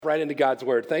right into God's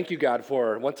word. Thank you, God,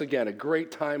 for, once again, a great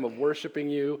time of worshiping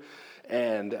you.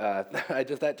 And I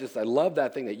love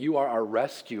that thing that you are our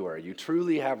rescuer. You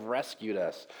truly have rescued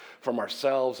us from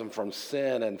ourselves and from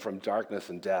sin and from darkness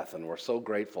and death. And we're so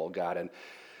grateful, God.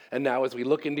 And now as we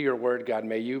look into your word, God,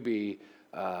 may you be,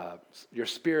 your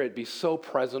spirit be so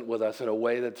present with us in a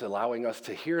way that's allowing us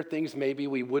to hear things maybe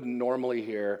we wouldn't normally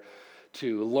hear,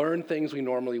 to learn things we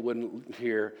normally wouldn't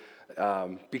hear,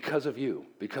 because of you,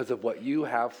 because of what you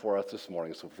have for us this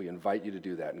morning. So if we invite you to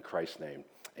do that in Christ's name,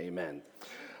 amen.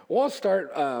 Well, I'll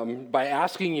start by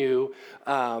asking you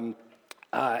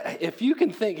if you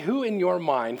can think who in your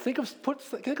mind, think of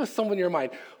someone in your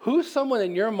mind, who's someone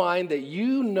in your mind that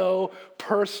you know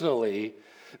personally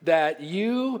that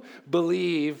you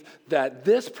believe that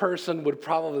this person would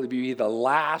probably be the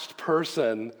last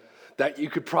person that you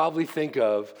could probably think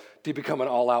of to become an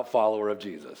all-out follower of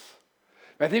Jesus.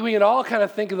 I think we can all kind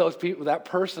of think of those people, that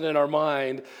person in our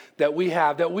mind that we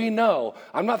have, that we know.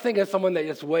 I'm not thinking of someone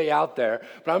that's way out there,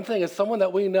 but I'm thinking of someone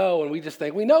that we know, and we just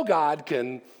think, we know God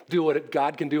can do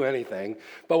anything.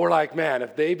 But we're like, man,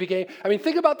 if they became,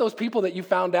 think about those people that you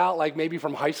found out, like maybe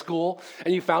from high school,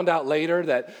 and you found out later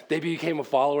that they became a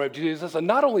follower of Jesus, and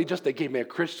not only just they became a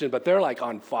Christian, but they're like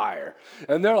on fire,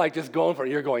 and they're like just going for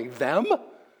it. You're going, them?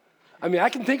 I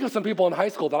can think of some people in high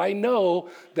school that I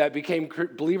know that became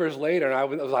believers later, and I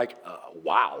was like,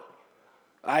 wow.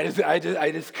 I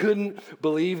just couldn't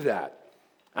believe that.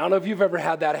 I don't know if you've ever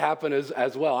had that happen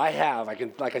as well. I have.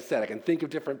 Like I said, I can think of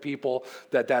different people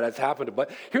that has happened to. But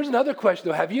here's another question,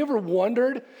 though. Have you ever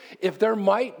wondered if there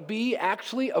might be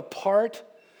actually a part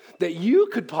that you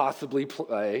could possibly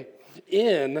play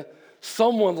in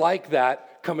someone like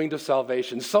that coming to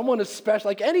salvation? Someone especially,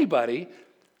 like anybody,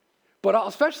 but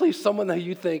especially someone that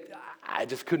you think, I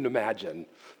just couldn't imagine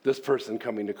this person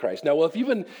coming to Christ. Now, well, if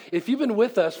you've been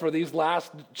with us for these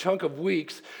last chunk of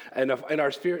weeks and in our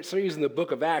series in the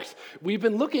book of Acts, we've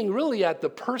been looking really at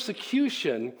the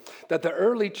persecution that the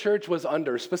early church was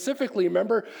under. Specifically,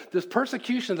 remember, this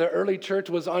persecution the early church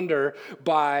was under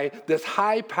by this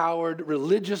high-powered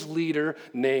religious leader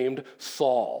named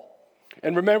Saul.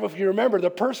 And remember, if you remember,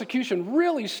 the persecution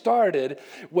really started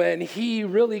when he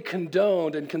really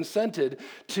condoned and consented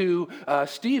to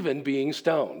Stephen being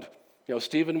stoned.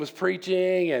 Stephen was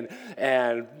preaching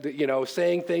and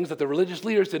saying things that the religious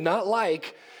leaders did not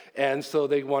like, and so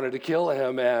they wanted to kill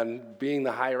him. And being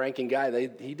the high-ranking guy,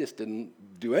 he just didn't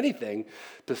do anything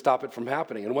to stop it from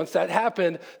happening. And once that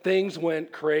happened, things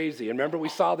went crazy. And remember, we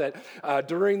saw that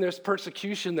during this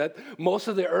persecution that most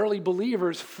of the early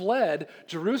believers fled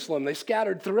Jerusalem. They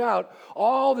scattered throughout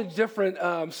all the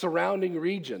different surrounding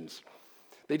regions.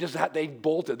 They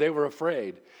bolted. They were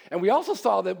afraid. And we also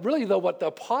saw that really, though, what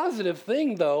the positive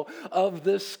thing, though, of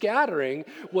this scattering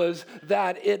was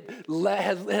that it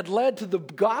had led to the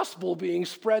gospel being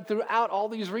spread throughout all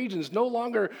these regions. No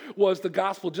longer was the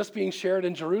gospel just being shared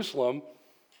in Jerusalem.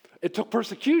 It took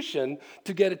persecution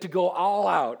to get it to go all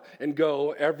out and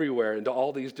go everywhere into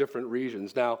all these different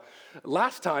regions. Now,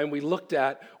 last time we looked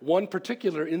at one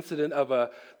particular incident of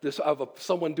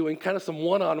someone doing kind of some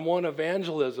one-on-one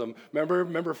evangelism.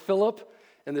 Remember Philip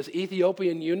and this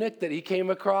Ethiopian eunuch that he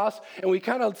came across? And we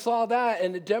kind of saw that,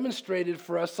 and it demonstrated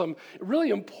for us some really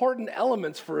important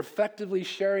elements for effectively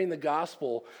sharing the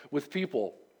gospel with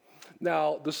people.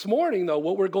 Now, this morning, though,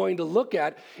 what we're going to look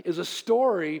at is a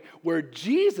story where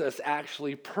Jesus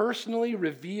actually personally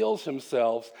reveals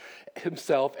himself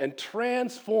and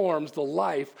transforms the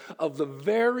life of the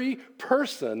very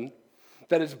person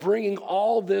that is bringing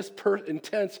all this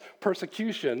intense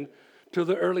persecution to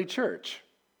the early church.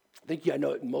 I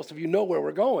think most of you know where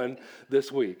we're going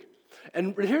this week.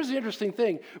 And here's the interesting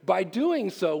thing. By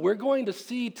doing so, we're going to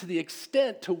see to the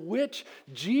extent to which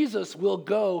Jesus will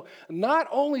go not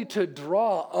only to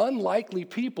draw unlikely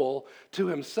people to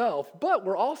himself, but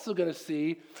we're also going to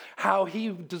see how he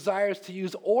desires to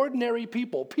use ordinary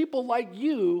people like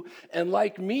you and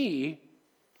like me,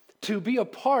 to be a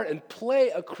part and play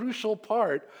a crucial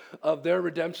part of their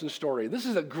redemption story. This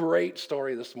is a great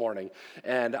story this morning.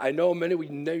 And I know many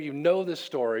of you know this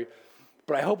story,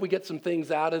 but I hope we get some things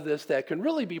out of this that can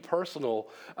really be personal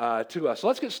to us. So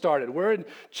let's get started. We're in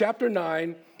chapter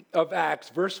 9 of Acts,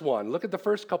 verse 1. Look at the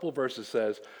first couple verses. It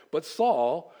says, "But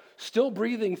Saul, still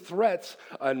breathing threats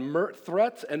and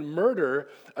murder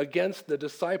against the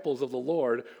disciples of the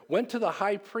Lord, went to the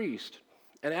high priest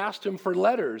and asked him for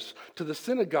letters to the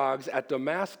synagogues at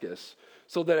Damascus,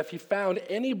 so that if he found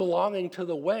any belonging to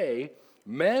the way,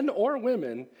 men or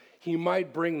women, he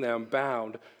might bring them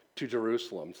bound to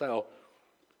Jerusalem." So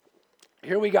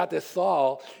here we got this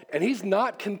Saul, and he's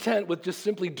not content with just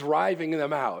simply driving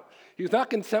them out. He's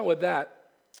not content with that.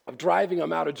 of driving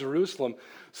them out of Jerusalem,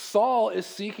 Saul is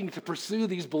seeking to pursue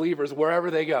these believers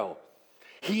wherever they go.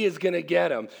 He is going to get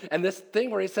them. And this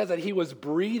thing where he says that he was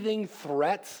breathing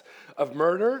threats of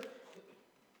murder,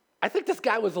 I think this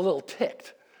guy was a little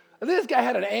ticked. I think this guy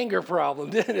had an anger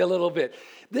problem, didn't he, a little bit?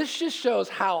 This just shows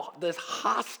how this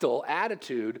hostile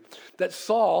attitude that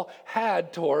Saul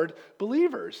had toward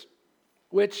believers,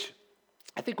 which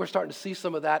I think we're starting to see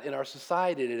some of that in our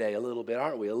society today a little bit,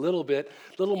 aren't we? A little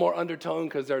more undertone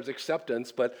because there's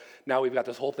acceptance, but now we've got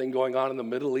this whole thing going on in the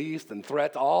Middle East and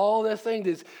threats, all this thing,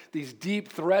 these deep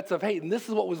threats of hate, and this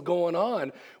is what was going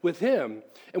on with him.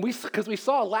 And because we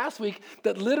saw last week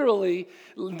that literally,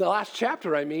 in the last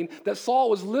chapter, that Saul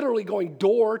was literally going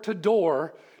door to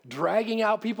door, dragging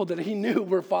out people that he knew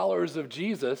were followers of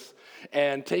Jesus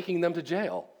and taking them to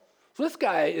jail. So this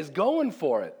guy is going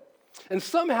for it. And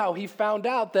somehow he found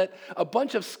out that a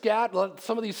bunch of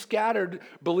some of these scattered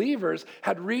believers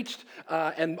had reached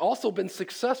and also been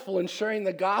successful in sharing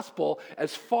the gospel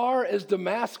as far as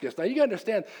Damascus. Now you gotta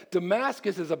understand,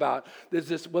 Damascus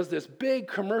was this big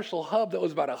commercial hub that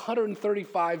was about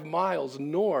 135 miles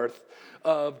north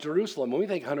of Jerusalem. When we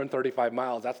think 135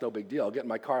 miles, that's no big deal. I'll get in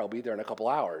my car, I'll be there in a couple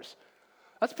hours.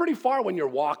 That's pretty far when you're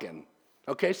walking.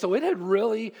 Okay, so it had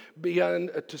really begun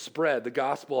to spread, the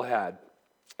gospel had.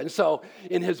 And so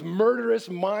in his murderous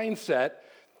mindset,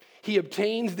 he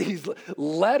obtains these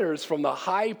letters from the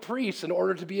high priest in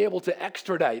order to be able to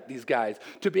extradite these guys,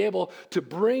 to be able to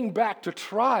bring back to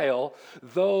trial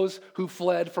those who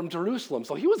fled from Jerusalem.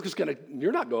 So he was just going to,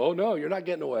 you're not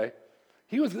getting away.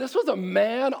 This was a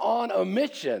man on a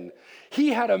mission. He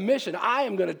had a mission. I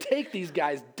am going to take these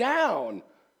guys down.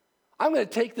 I'm going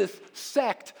to take this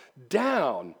sect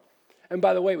down. And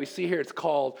by the way, we see here it's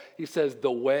called, he says, the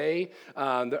way.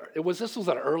 This was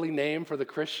an early name for the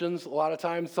Christians a lot of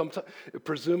times,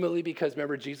 presumably because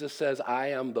remember Jesus says, I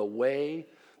am the way,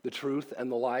 the truth,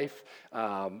 and the life.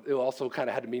 It also kind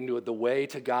of had to mean to it the way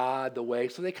to God, the way.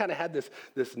 So they kind of had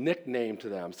this nickname to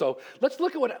them. So let's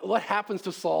look at what happens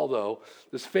to Saul, though,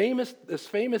 this famous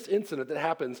incident that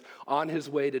happens on his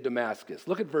way to Damascus.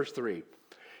 Look at verse 3.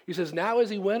 He says, now as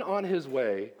he went on his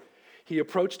way, he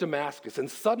approached Damascus, and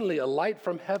suddenly a light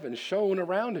from heaven shone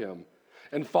around him.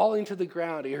 And falling to the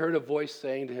ground, he heard a voice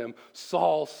saying to him,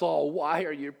 Saul, Saul, why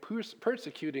are you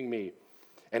persecuting me?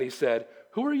 And he said,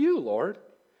 who are you, Lord?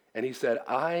 And he said,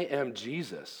 I am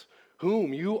Jesus,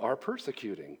 whom you are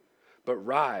persecuting. But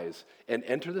rise and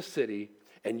enter the city,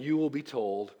 and you will be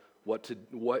told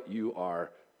what you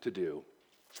are to do.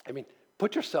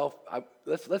 Put yourself,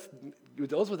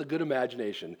 those with a good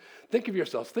imagination, think of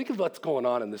yourselves, think of what's going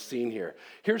on in this scene here.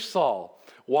 Here's Saul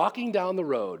walking down the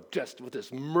road just with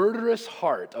this murderous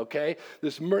heart, okay?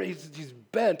 He's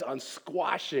bent on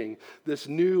squashing this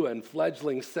new and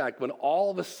fledgling sect when all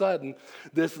of a sudden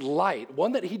this light,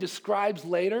 one that he describes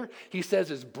later, he says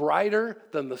is brighter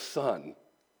than the sun.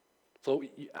 So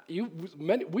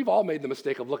we've all made the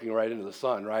mistake of looking right into the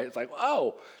sun, right? It's like,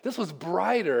 oh, this was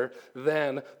brighter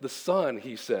than the sun,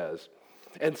 he says.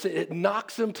 And so it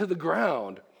knocks him to the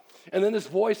ground. And then this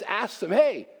voice asks him,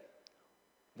 hey,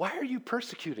 why are you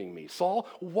persecuting me? Saul,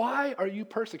 why are you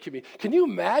persecuting me? Can you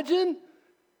imagine?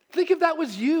 Think if that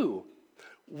was you.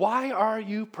 Why are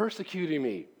you persecuting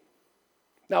me?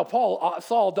 Now,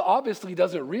 Saul obviously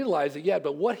doesn't realize it yet,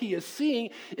 but what he is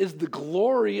seeing is the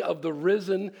glory of the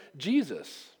risen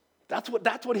Jesus. That's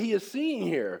what he is seeing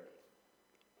here.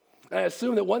 And I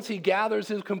assume that once he gathers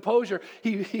his composure,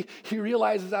 he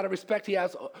realizes out of respect, he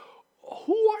asks,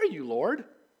 who are you, Lord?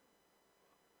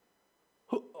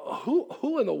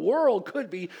 Who in the world could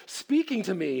be speaking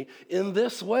to me in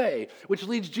this way? Which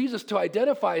leads Jesus to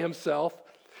identify himself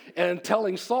and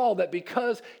telling Saul that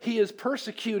because he is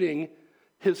persecuting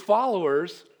his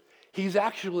followers, he's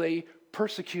actually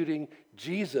persecuting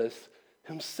Jesus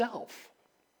himself.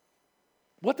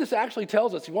 What this actually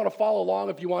tells us, you want to follow along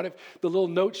if you want the little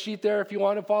note sheet there if you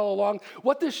want to follow along.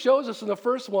 What this shows us in the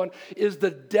first one is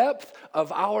the depth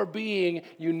of our being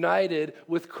united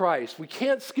with Christ. We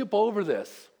can't skip over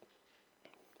this.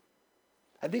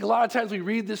 I think a lot of times we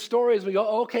read this story as we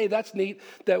go, okay, that's neat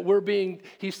that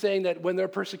he's saying that when they're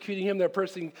persecuting him, they're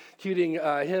persecuting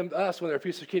us when they're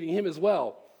persecuting him as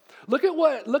well. Look at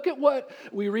what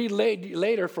we read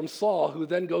later from Saul, who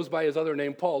then goes by his other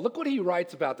name, Paul. Look what he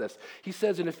writes about this. He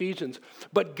says in Ephesians,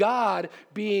 but God,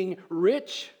 being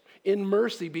rich in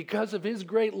mercy because of his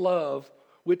great love,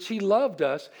 which he loved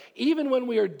us, even when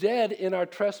we are dead in our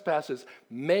trespasses,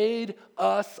 made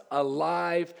us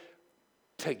alive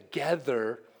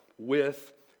together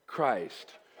with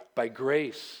Christ. By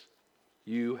grace,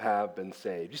 you have been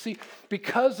saved. You see,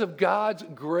 because of God's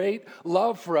great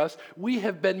love for us, we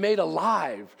have been made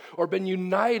alive or been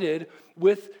united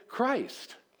with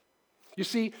Christ. You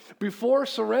see, before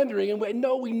surrendering, and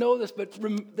we know this, but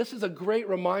this is a great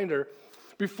reminder,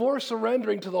 before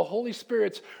surrendering to the Holy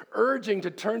Spirit's urging to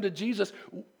turn to Jesus,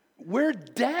 we're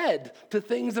dead to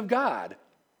things of God.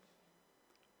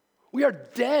 We are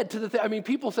dead to the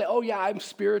people say, oh yeah, I'm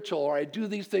spiritual, or I do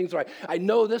these things, or I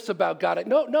know this about God.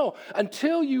 No.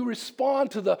 Until you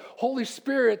respond to the Holy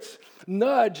Spirit's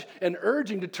nudge and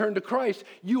urging to turn to Christ,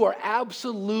 you are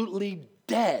absolutely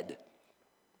dead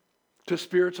to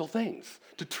spiritual things,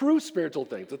 to true spiritual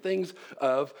things, the things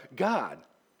of God.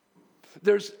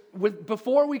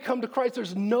 Before we come to Christ,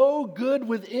 there's no good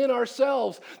within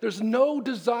ourselves. There's no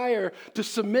desire to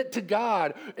submit to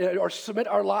God or submit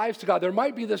our lives to God. There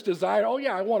might be this desire, oh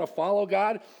yeah, I want to follow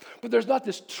God, but there's not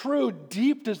this true,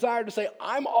 deep desire to say,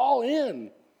 I'm all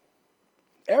in.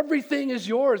 Everything is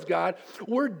yours, God.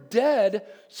 We're dead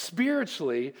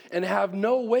spiritually and have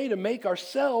no way to make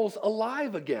ourselves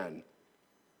alive again.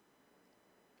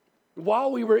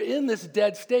 While we were in this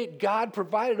dead state, God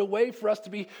provided a way for us to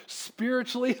be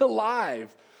spiritually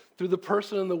alive through the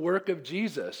person and the work of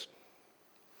Jesus.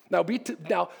 Now,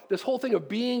 this whole thing of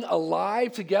being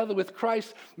alive together with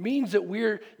Christ means that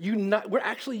we're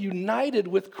actually united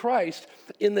with Christ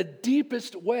in the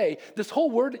deepest way. This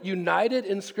whole word united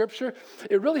in Scripture,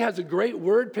 it really has a great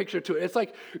word picture to it. It's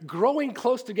like growing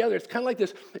close together. It's kind of like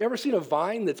this. You ever seen a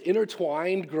vine that's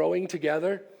intertwined growing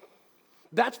together?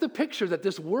 That's the picture that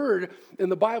this word in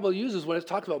the Bible uses when it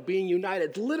talks about being united.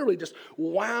 It's literally just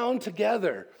wound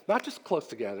together, not just close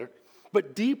together,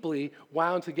 but deeply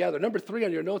wound together. Number 3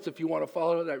 on your notes, if you want to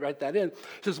follow that, write that in.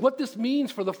 It says, what this means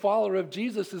for the follower of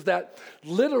Jesus is that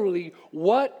literally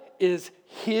what is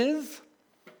his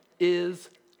is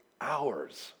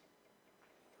ours.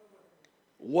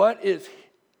 What is,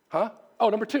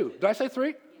 number 2. Did I say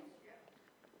 3?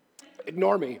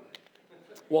 Ignore me.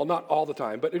 Well, not all the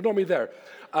time, but ignore me there.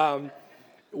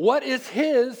 What is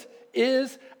his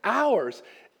is ours.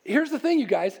 Here's the thing, you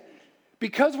guys.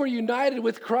 Because we're united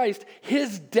with Christ,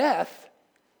 his death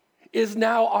is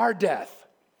now our death.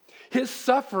 His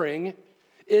suffering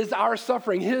is our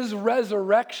suffering. His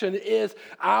resurrection is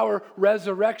our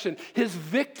resurrection. His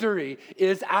victory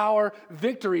is our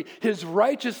victory. His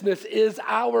righteousness is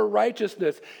our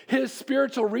righteousness. His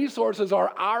spiritual resources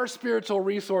are our spiritual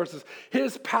resources.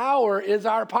 His power is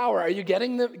our power. Are you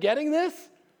getting this?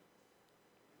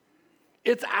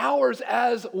 It's ours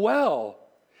as well.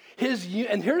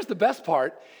 And here's the best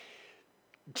part.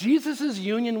 Jesus'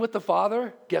 union with the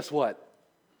Father, guess what?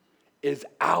 Is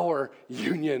our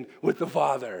union with the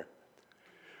Father.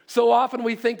 So often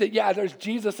we think that, there's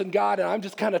Jesus and God, and I'm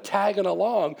just kind of tagging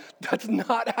along. That's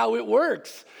not how it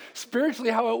works.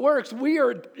 Spiritually, how it works, we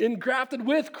are engrafted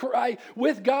with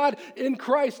God in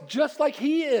Christ, just like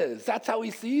he is. That's how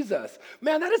he sees us.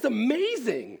 Man, that is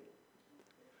amazing.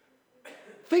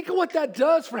 Think of what that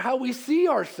does for how we see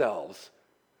ourselves,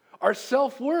 our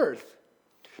self-worth.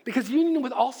 Because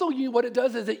what it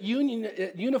does is it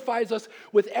unifies us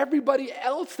with everybody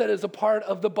else that is a part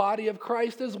of the body of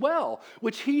Christ as well,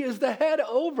 which he is the head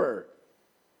over.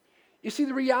 You see,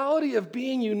 the reality of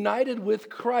being united with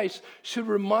Christ should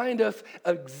remind us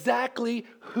exactly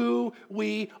who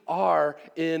we are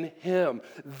in him.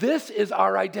 This is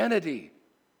our identity.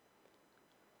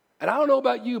 And I don't know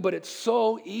about you, but it's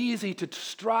so easy to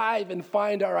strive and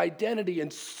find our identity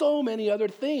in so many other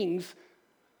things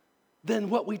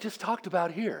than what we just talked about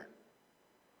here.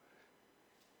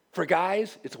 For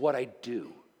guys, it's what I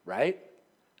do, right?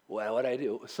 Well, what I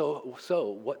do.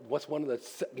 So what's one of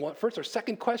the first or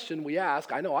second question we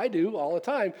ask? I know I do all the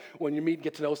time when you meet and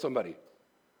get to know somebody.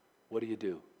 What do you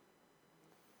do?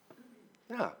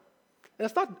 Yeah. And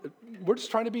it's not, we're just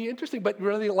trying to be interesting, but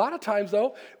really a lot of times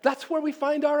though, that's where we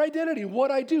find our identity, what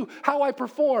I do, how I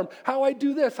perform, how I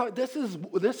do this, this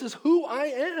is who I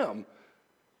am.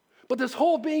 But this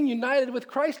whole being united with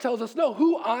Christ tells us, no,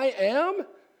 who I am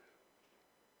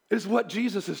is what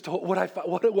Jesus is told, what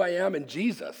who I am in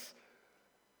Jesus.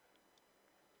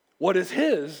 What is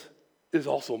his is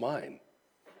also mine.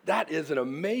 That is an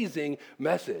amazing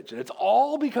message. And it's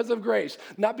all because of grace,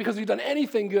 not because we've done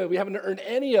anything good. We haven't earned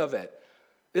any of it.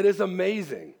 It is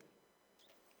amazing.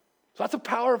 So that's a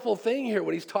powerful thing here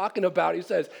when he's talking about, he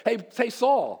says, hey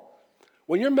Saul,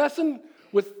 when you're messing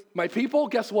with my people,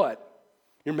 guess what?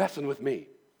 You're messing with me.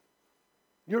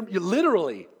 You're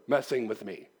literally messing with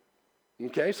me.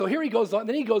 Okay, so here he goes on.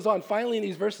 Then he goes on. Finally, in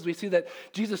these verses, we see that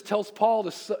Jesus tells Paul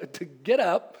to get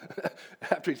up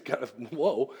after he's kind of,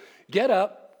 get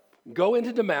up, Go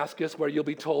into Damascus where you'll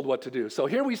be told what to do. So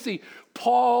here we see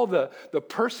Paul, the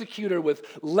persecutor,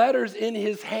 with letters in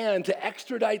his hand to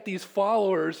extradite these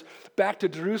followers back to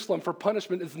Jerusalem for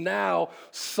punishment, is now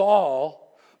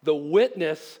Saul, the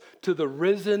witness to the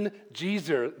risen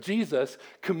Jesus,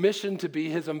 commissioned to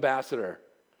be his ambassador.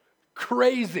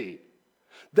 Crazy.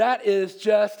 That is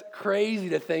just crazy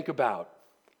to think about.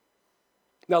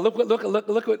 Now look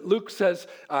what Luke says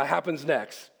happens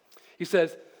next. He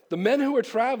says, the men who were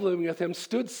traveling with him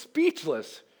stood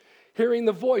speechless, hearing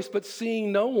the voice, but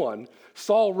seeing no one.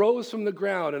 Saul rose from the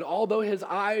ground, and although his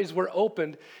eyes were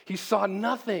opened, he saw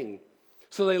nothing.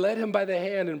 So they led him by the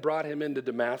hand and brought him into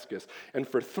Damascus. And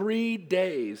for 3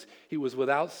 days he was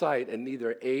without sight and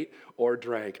neither ate or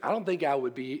drank. I don't think I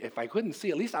would be, if I couldn't see,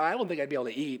 at least I don't think I'd be able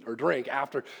to eat or drink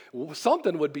after,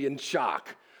 something would be in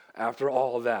shock after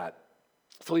all of that.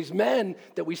 So these men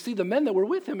that we see, the men that were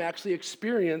with him actually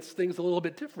experience things a little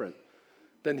bit different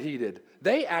than he did.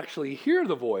 They actually hear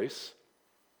the voice,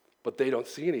 but they don't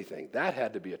see anything. That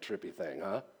had to be a trippy thing,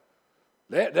 huh?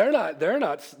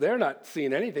 They're not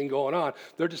seeing anything going on.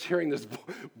 They're just hearing this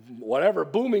whatever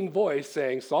booming voice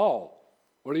saying, Saul,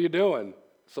 what are you doing?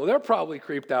 So they're probably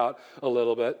creeped out a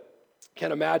little bit.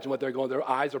 Can't imagine what they're going. Their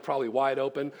eyes are probably wide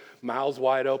open, mouths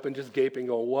wide open, just gaping,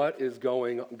 going, what is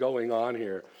going on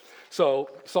here? So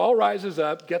Saul rises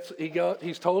up,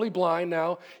 he's totally blind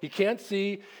now. He can't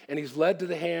see, and he's led to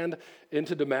the hand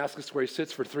into Damascus where he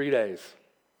sits for 3 days,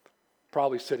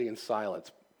 probably sitting in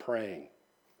silence, praying,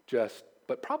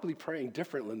 but probably praying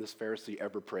differently than this Pharisee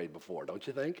ever prayed before, don't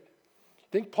you think?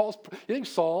 You think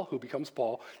Saul, who becomes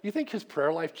Paul, you think his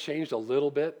prayer life changed a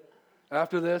little bit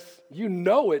after this? You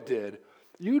know it did.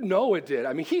 You know it did.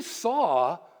 I mean, he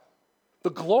saw the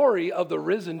glory of the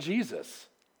risen Jesus.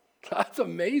 That's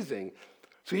amazing.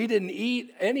 So he didn't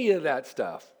eat any of that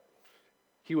stuff.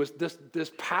 He was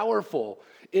this powerful,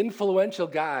 influential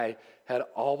guy had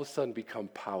all of a sudden become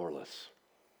powerless,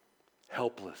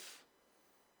 helpless,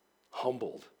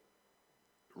 humbled,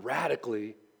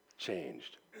 radically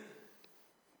changed.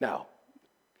 Now,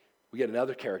 we get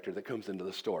another character that comes into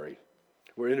the story.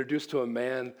 We're introduced to a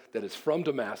man that is from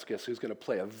Damascus who's going to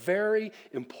play a very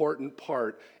important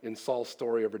part in Saul's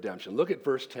story of redemption. Look at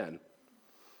verse 10.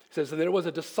 It says, and there was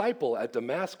a disciple at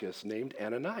Damascus named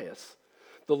Ananias.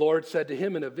 The Lord said to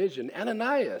him in a vision,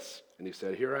 Ananias. And he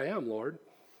said, here I am, Lord.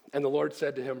 And the Lord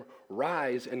said to him,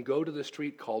 rise and go to the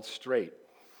street called Straight.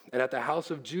 And at the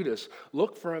house of Judas,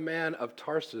 look for a man of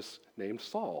Tarsus named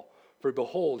Saul. For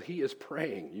behold, he is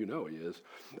praying, you know he is,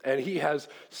 and he has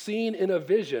seen in a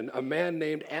vision a man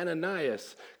named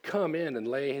Ananias come in and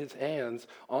lay his hands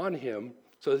on him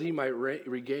so that he might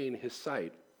regain his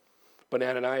sight. But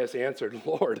Ananias answered,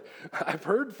 Lord, I've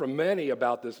heard from many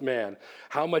about this man,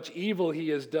 how much evil he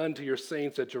has done to your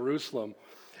saints at Jerusalem.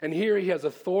 And here he has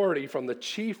authority from the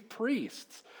chief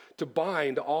priests to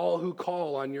bind all who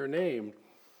call on your name.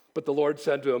 But the Lord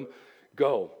said to him,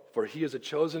 go, for he is a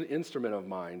chosen instrument of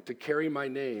mine to carry my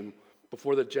name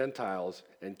before the Gentiles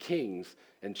and kings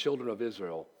and children of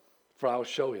Israel. For I will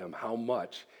show him how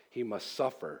much he must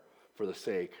suffer for the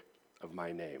sake of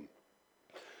my name.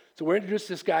 So we're introduced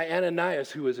to this guy,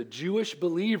 Ananias, who is a Jewish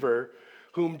believer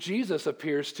whom Jesus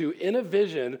appears to in a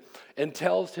vision and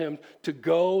tells him to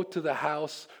go to the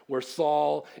house where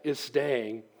Saul is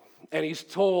staying. And he's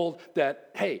told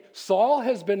that, hey, Saul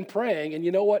has been praying, and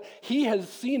you know what? He has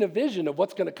seen a vision of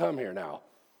what's going to come here now,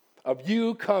 of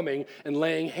you coming and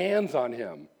laying hands on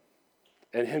him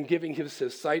and him giving his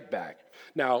sight back.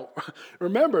 Now,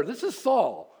 remember, this is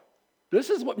Saul.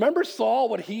 Remember Saul,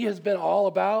 what he has been all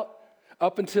about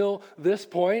up until this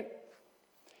point?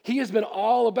 He has been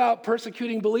all about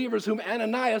persecuting believers, whom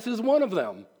Ananias is one of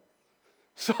them.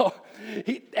 So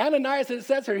Ananias, it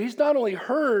says here, he's not only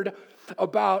heard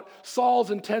about Saul's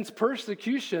intense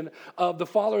persecution of the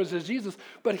followers of Jesus,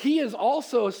 but he has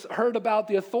also heard about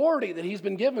the authority that he's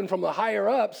been given from the higher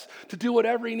ups to do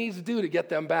whatever he needs to do to get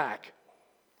them back.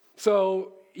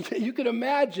 So you can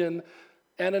imagine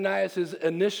Ananias'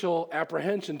 initial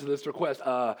apprehension to this request.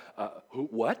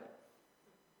 What?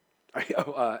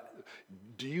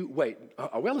 Wait,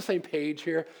 are we on the same page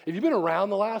here? Have you been around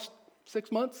the last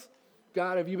 6 months?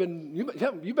 God, you've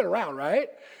been around, right?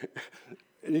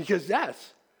 And he says,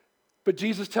 yes. But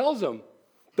Jesus tells him,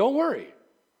 don't worry.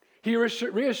 He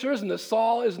reassures him that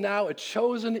Saul is now a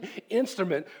chosen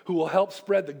instrument who will help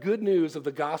spread the good news of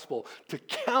the gospel to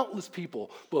countless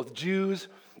people, both Jews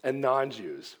and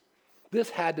non-Jews. This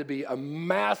had to be a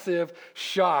massive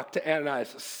shock to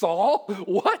Ananias. Saul?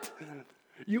 What?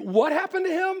 What happened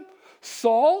to him?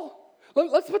 Saul?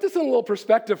 Let's put this in a little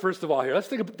perspective first of all here.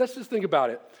 Let's just think about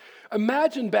it.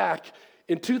 Imagine back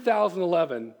in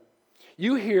 2011,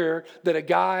 you hear that a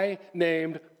guy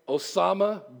named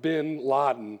Osama bin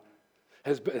Laden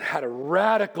had a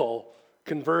radical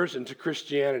conversion to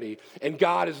Christianity, and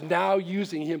God is now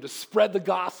using him to spread the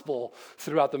gospel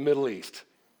throughout the Middle East.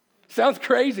 Sounds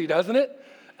crazy, doesn't it?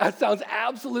 That sounds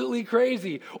absolutely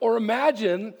crazy. Or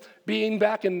imagine being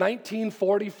back in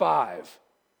 1945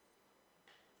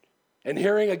 and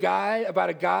hearing about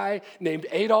a guy named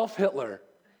Adolf Hitler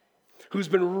who's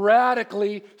been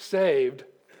radically saved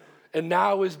and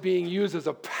now is being used as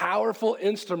a powerful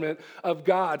instrument of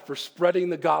God for spreading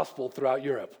the gospel throughout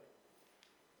Europe.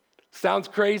 Sounds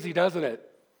crazy, doesn't it?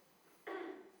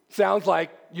 Sounds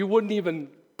like you wouldn't even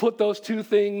put those two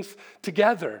things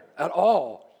together at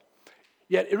all.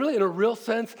 Yet, really, in a real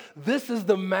sense, this is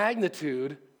the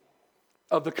magnitude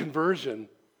of the conversion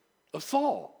of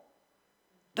Saul.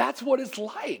 That's what it's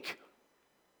like.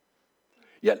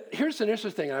 Yet, here's an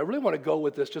interesting thing, and I really want to go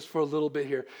with this just for a little bit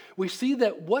here. We see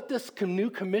that what this new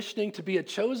commissioning to be a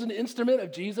chosen instrument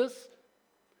of Jesus,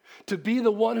 to be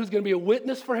the one who's going to be a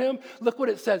witness for him, look what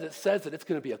it says. It says that it's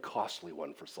going to be a costly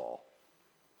one for Saul.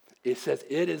 It says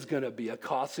it is going to be a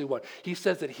costly one. He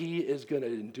says that he is going to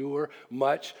endure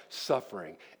much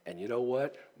suffering. And you know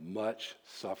what? Much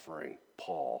suffering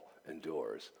Paul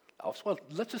endures.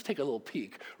 Let's just take a little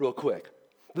peek real quick.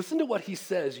 Listen to what he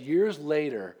says years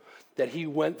later that he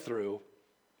went through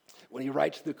when he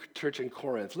writes to the church in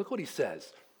Corinth. Look what he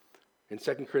says in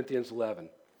 2 Corinthians 11.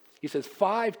 He says,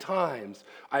 5 times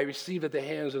I received at the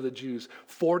hands of the Jews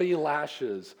 40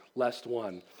 lashes less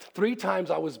one. 3 times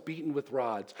I was beaten with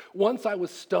rods. Once I was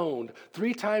stoned.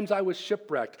 3 times I was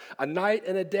shipwrecked. A night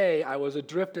and a day I was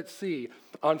adrift at sea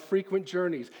on frequent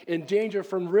journeys, in danger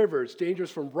from rivers, dangers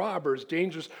from robbers,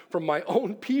 dangers from my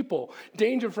own people,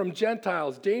 danger from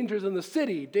Gentiles, dangers in the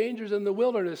city, dangers in the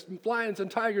wilderness, lions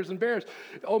and tigers and bears.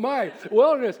 Oh my,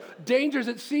 wilderness, dangers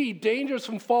at sea, dangers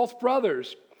from false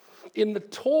brothers. In the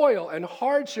toil and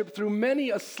hardship through many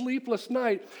a sleepless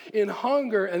night, in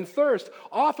hunger and thirst,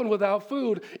 often without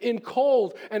food, in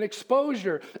cold and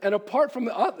exposure. And apart from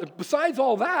besides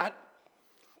all that,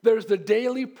 there's the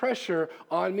daily pressure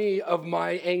on me of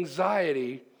my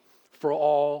anxiety for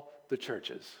all the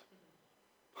churches.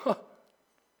 And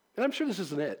I'm sure this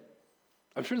isn't it.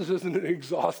 I'm sure this isn't an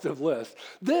exhaustive list.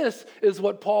 This is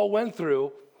what Paul went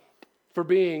through for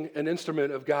being an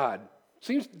instrument of God.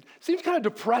 Seems kind of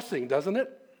depressing, doesn't it?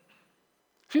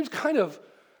 Seems kind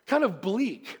of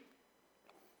bleak.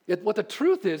 Yet what the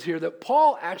truth is here, that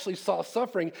Paul actually saw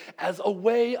suffering as a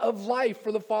way of life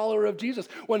for the follower of Jesus.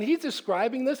 When he's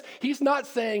describing this, he's not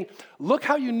saying, look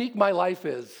how unique my life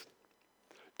is.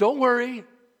 Don't worry,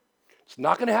 it's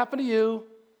not going to happen to you.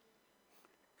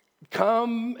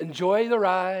 Come, enjoy the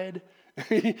ride.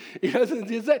 He doesn't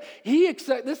say,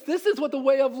 this is what the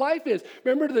way of life is.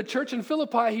 Remember to the church in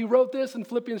Philippi, he wrote this in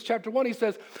Philippians chapter 1. He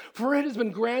says, for it has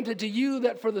been granted to you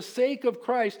that for the sake of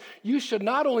Christ, you should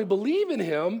not only believe in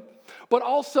him, but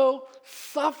also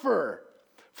suffer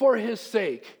for his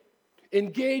sake.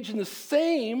 Engage in the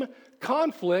same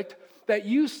conflict that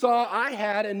you saw I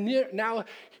had and now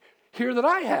hear that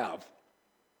I have.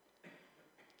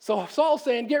 So Saul's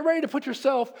saying, get ready to put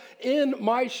yourself in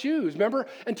my shoes. Remember?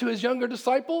 And to his younger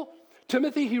disciple,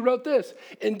 Timothy, he wrote this.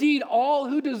 Indeed, all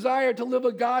who desire to live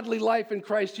a godly life in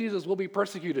Christ Jesus will be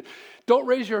persecuted. Don't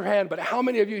raise your hand, but how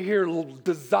many of you here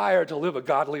desire to live a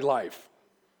godly life?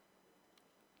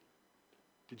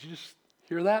 Did you just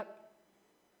hear that?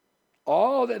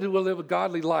 All that will live a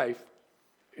godly life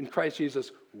in Christ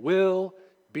Jesus will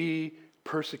be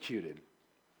persecuted.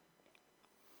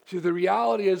 See, the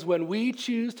reality is when we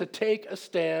choose to take a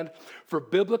stand for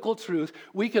biblical truth,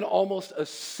 we can almost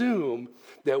assume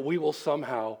that we will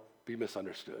somehow be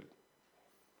misunderstood.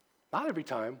 Not every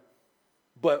time,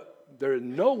 but there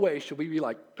in no way should we be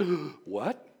like,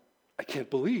 what? I can't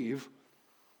believe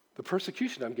the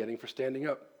persecution I'm getting for standing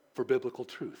up for biblical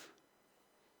truth.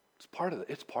 It's part of it.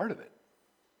 It's part of it.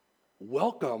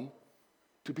 Welcome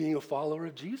to being a follower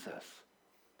of Jesus.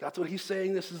 That's what he's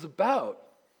saying this is about.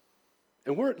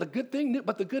 And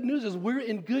the good news is we're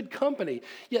in good company.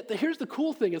 Yet here's the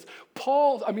cool thing is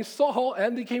Saul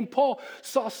and became Paul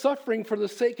saw suffering for the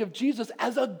sake of Jesus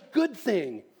as a good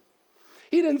thing.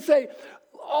 He didn't say,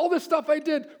 all this stuff I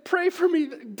did, pray for me,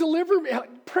 deliver me,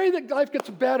 pray that life gets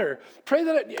better.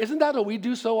 Isn't that what we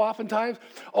do so oftentimes?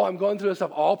 Oh, I'm going through this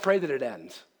stuff, I'll pray that it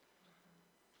ends.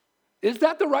 Is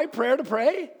that the right prayer to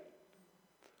pray?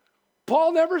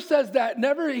 Paul never says that,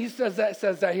 he says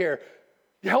that here.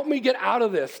 Help me get out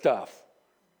of this stuff.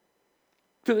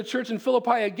 To the church in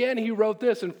Philippi again, he wrote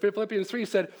this in Philippians 3, he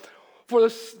said,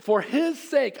 for his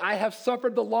sake I have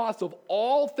suffered the loss of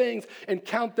all things and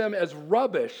count them as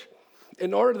rubbish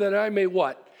in order that I may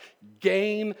what?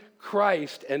 gain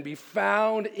Christ and be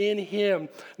found in him,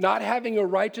 not having a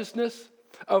righteousness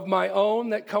of my own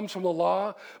that comes from the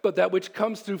law, but that which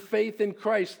comes through faith in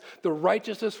Christ, the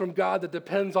righteousness from God that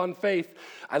depends on faith.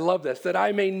 I love this, that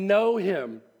I may know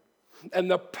him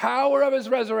and the power of his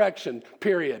resurrection,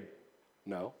 period.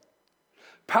 No.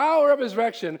 Power of his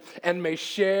resurrection, and may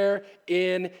share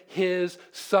in his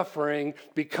suffering,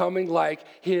 becoming like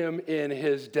him in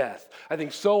his death. I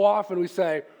think so often we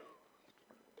say,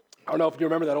 I don't know if you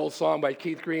remember that old song by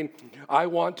Keith Green,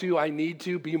 I need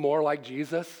to be more like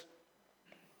Jesus.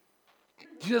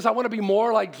 Jesus, I want to be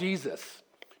more like Jesus.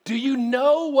 Do you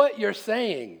know what you're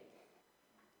saying?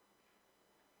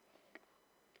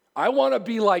 I want to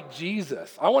be like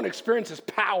Jesus. I want to experience his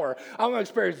power. I want to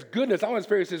experience his goodness. I want to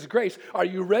experience his grace. Are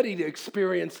you ready to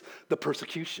experience the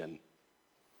persecution?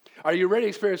 Are you ready to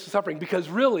experience the suffering? Because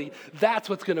really, that's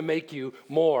what's going to make you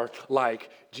more like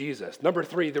Jesus. Number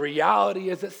 3, the reality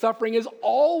is that suffering is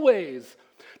always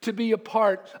to be a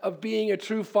part of being a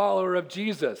true follower of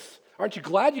Jesus. Aren't you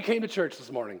glad you came to church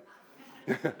this morning?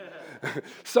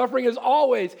 Suffering is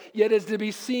always, yet is to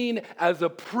be seen as a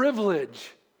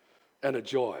privilege and a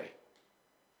joy.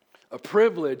 A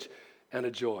privilege and a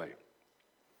joy.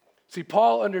 See,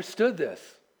 Paul understood this.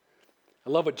 I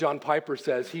love what John Piper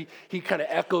says. He kind of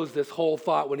echoes this whole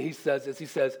thought when he says this. He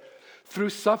says,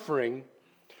 through suffering,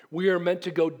 we are meant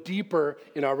to go deeper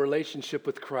in our relationship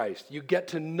with Christ. You get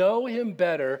to know him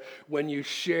better when you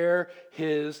share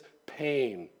his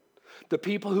pain. The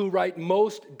people who write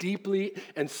most deeply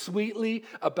and sweetly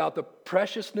about the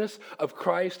preciousness of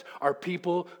Christ are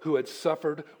people who had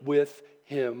suffered with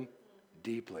him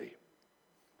deeply.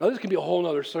 Now, this can be a whole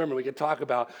other sermon we could talk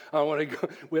about.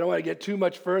 We don't want to get too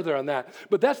much further on that.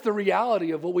 But that's the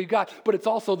reality of what we've got. But it's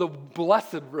also the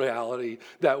blessed reality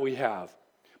that we have.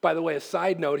 By the way, a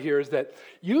side note here is that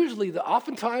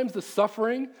oftentimes the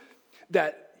suffering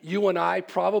that you and I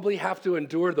probably have to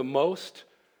endure the most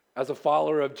as a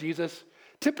follower of Jesus,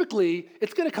 typically,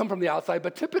 it's going to come from the outside,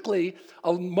 but typically,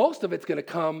 most of it's going to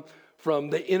come from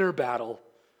the inner battle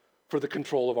for the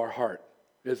control of our heart,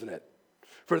 isn't it?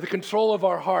 For the control of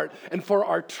our heart and for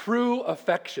our true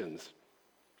affections.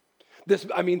 This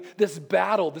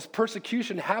battle, this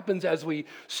persecution happens as we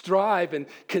strive and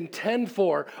contend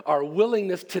for our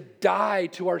willingness to die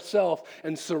to ourselves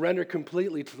and surrender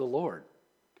completely to the Lord.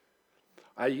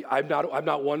 I'm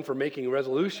not one for making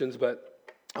resolutions, but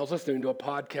I was listening to a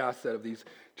podcast of these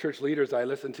church leaders I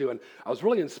listened to, and I was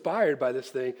really inspired by this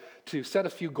thing to set a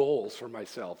few goals for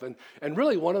myself. And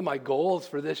really one of my goals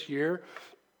for this year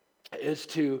is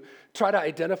to try to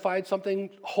identify something,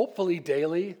 hopefully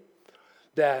daily,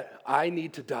 that I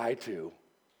need to die to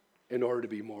in order to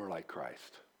be more like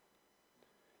Christ.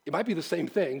 It might be the same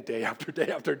thing day after day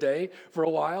after day for a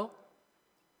while.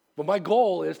 But my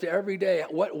goal is to every day,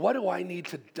 what do I need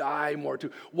to die more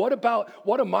to? What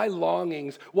are my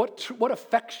longings? What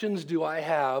affections do I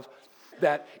have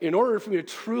that in order for me to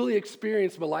truly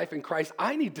experience my life in Christ,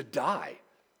 I need to die?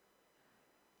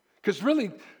 Because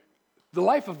really, the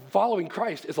life of following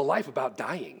Christ is a life about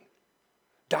dying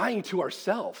to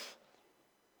ourselves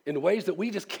in ways that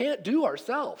we just can't do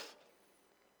ourselves.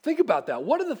 Think about that.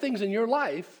 What are the things in your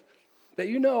life that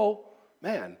you know,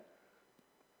 man,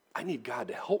 I need God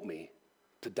to help me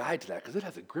to die to that because it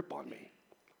has a grip on me.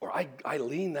 Or I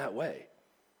lean that way.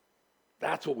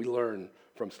 That's what we learn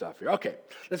from stuff here. Okay,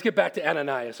 let's get back to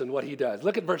Ananias and what he does.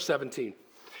 Look at verse 17.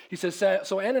 He says,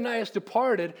 so Ananias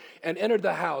departed and entered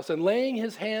the house, and laying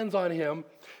his hands on him,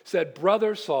 said,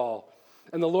 Brother Saul,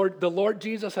 and the Lord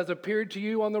Jesus has appeared to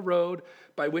you on the road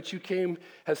by which you came,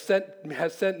 has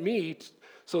sent me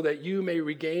so that you may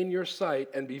regain your sight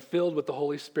and be filled with the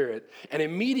Holy Spirit. And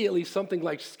immediately something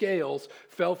like scales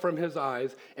fell from his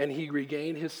eyes, and he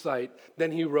regained his sight.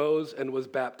 Then he rose and was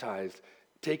baptized.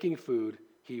 Taking food,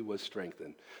 he was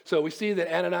strengthened. So we see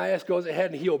that Ananias goes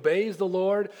ahead and he obeys the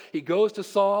Lord. He goes to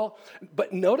Saul.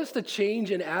 But notice the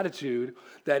change in attitude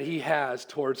that he has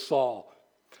towards Saul.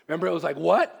 Remember, it was like,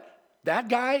 what? That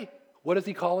guy? What does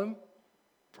he call him?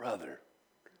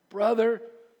 Brother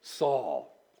Saul.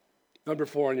 Number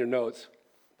 4 on your notes.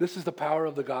 This is the power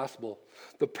of the gospel.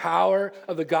 The power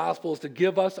of the gospel is to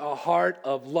give us a heart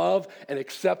of love and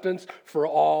acceptance for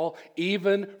all,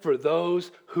 even for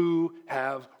those who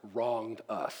have wronged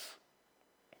us.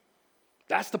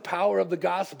 That's the power of the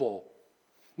gospel.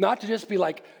 Not to just be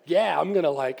like, yeah, I'm going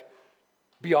to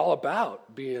be all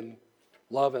about being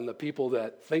loving the people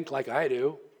that think like I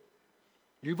do.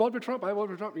 You voted for Trump, I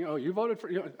voted for Trump. You voted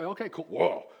for, okay, cool.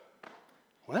 Whoa.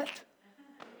 What?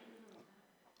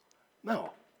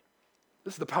 No.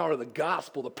 This is the power of the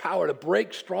gospel, the power to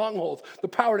break strongholds, the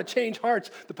power to change hearts,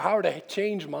 the power to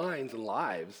change minds and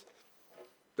lives.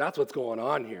 That's what's going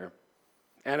on here.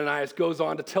 Ananias goes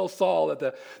on to tell Saul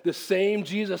that the same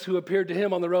Jesus who appeared to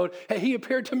him on the road, hey, he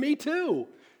appeared to me too.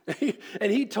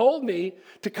 And he told me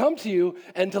to come to you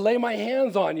and to lay my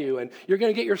hands on you, and you're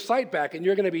going to get your sight back, and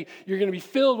you're going to be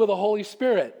filled with the Holy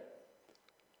Spirit.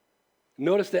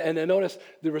 Notice that, and then notice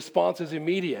the response is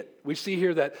immediate. We see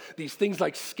here that these things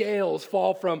like scales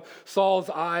fall from Saul's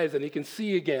eyes and he can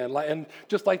see again. And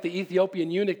just like the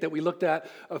Ethiopian eunuch that we looked at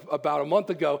about a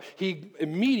month ago, he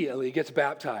immediately gets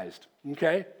baptized,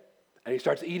 okay? And he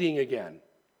starts eating again.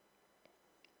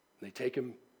 And they take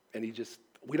him, and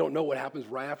we don't know what happens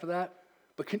right after that.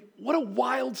 But what a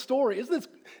wild story. Isn't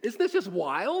this just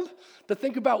wild to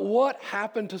think about what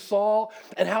happened to Saul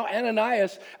and how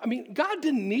Ananias,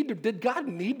 did God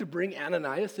need to bring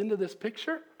Ananias into this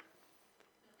picture?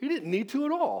 He didn't need to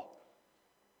at all.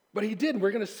 But he did, and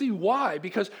we're going to see why.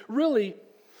 Because really,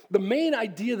 the main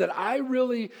idea that I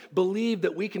really believe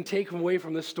that we can take away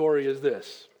from this story is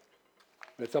this.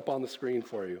 It's up on the screen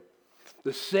for you.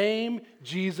 The same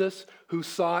Jesus who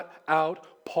sought out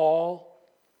Paul,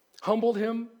 humbled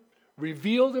him,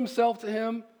 revealed himself to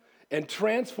him, and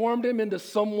transformed him into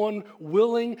someone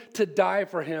willing to die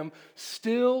for him,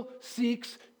 still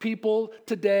seeks people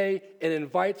today and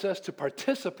invites us to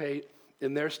participate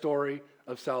in their story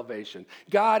of salvation.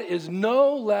 God is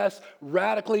no less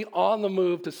radically on the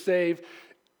move to save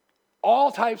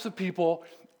all types of people,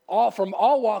 from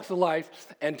all walks of life,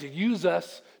 and to use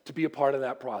us to be a part of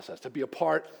that process, to be a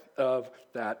part of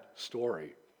that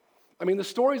story. The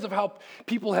stories of how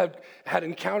people have had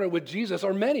encounter with Jesus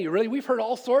are many, really. We've heard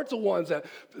all sorts of ones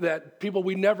that people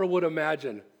we never would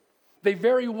imagine. They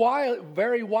vary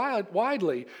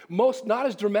widely. Most not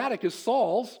as dramatic as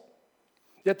Saul's,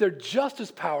 yet they're just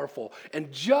as powerful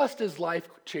and just as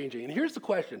life-changing. And here's the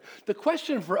question. The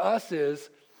question for us is,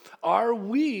 are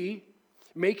we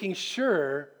making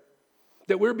sure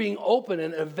that we're being open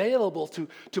and available to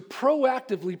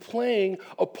proactively playing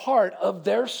a part of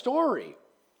their story?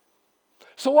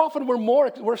 So often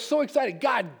we're so excited.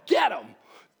 God, get them.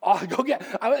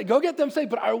 Go get them saved.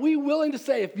 But are we willing to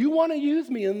say, if you want to use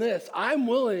me in this, I'm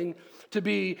willing to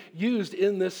be used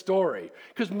in this story?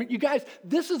 Because you guys,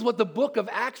 this is what the book of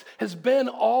Acts has been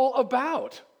all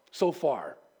about so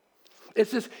far.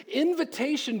 It's this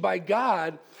invitation by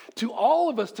God to all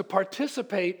of us to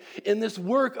participate in this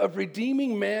work of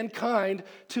redeeming mankind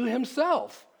to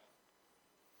himself.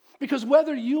 Because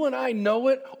whether you and I know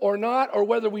it or not, or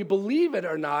whether we believe it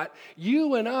or not,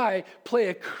 you and I play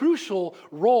a crucial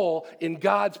role in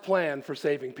God's plan for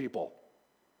saving people.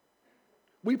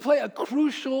 We play a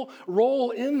crucial role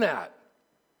in that.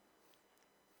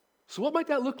 So what might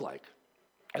that look like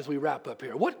as we wrap up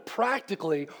here? What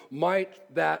practically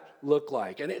might that look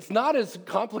like? And it's not as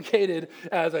complicated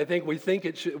as I think we think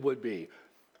it would be.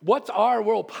 What's our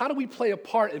role? How do we play a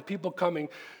part in people coming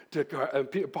to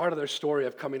part of their story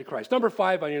of coming to Christ? Number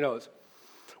 5 on your notes.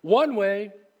 One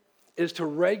way is to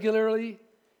regularly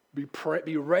be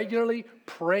regularly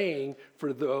praying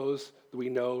for those that we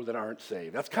know that aren't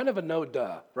saved. That's kind of a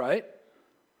no-duh, right?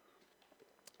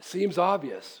 Seems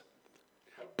obvious.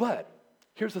 But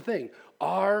here's the thing.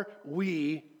 Are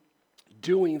we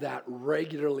doing that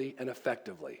regularly and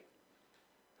effectively?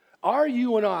 Are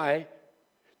you and I,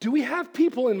 do we have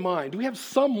people in mind? Do we have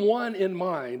someone in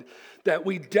mind that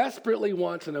we desperately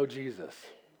want to know Jesus?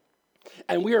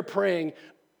 And we are praying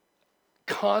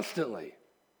constantly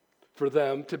for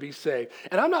them to be saved.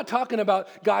 And I'm not talking about,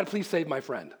 God, please save my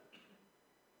friend.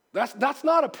 That's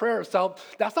not a prayer of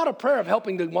that's not a prayer of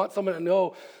helping to want someone to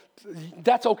know.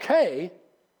 That's okay.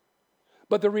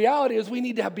 But the reality is we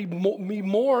need to be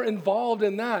more involved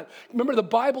in that. Remember the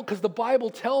Bible, because the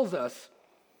Bible tells us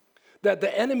that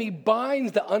the enemy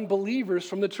binds the unbelievers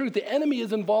from the truth. The enemy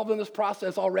is involved in this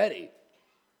process already.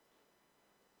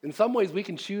 In some ways, we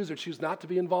can choose or choose not to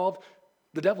be involved.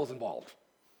 The devil's involved.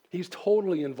 He's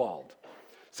totally involved.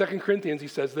 2 Corinthians, he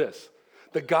says this,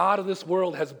 the God of this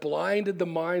world has blinded the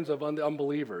minds of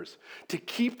unbelievers to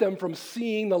keep them from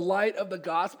seeing the light of the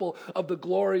gospel of the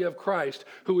glory of Christ,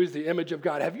 who is the image of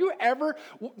God. Have you ever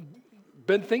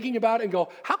been thinking about it and go,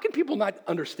 how can people not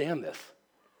understand this?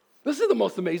 This is the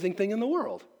most amazing thing in the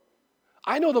world.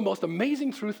 I know the most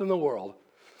amazing truth in the world.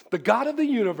 The God of the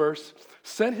universe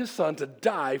sent his son to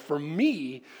die for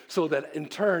me so that in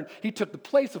turn, he took the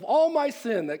place of all my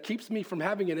sin that keeps me from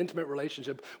having an intimate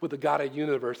relationship with the God of the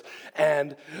universe.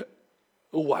 And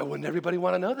why wouldn't everybody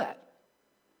want to know that?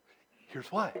 Here's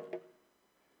why.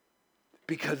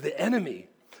 Because the enemy,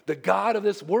 the God of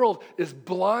this world, is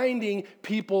blinding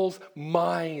people's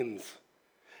minds.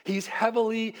 He's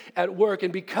heavily at work.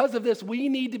 And because of this, we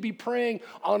need to be praying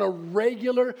on a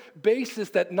regular basis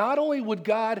that not only would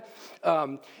God,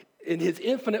 in his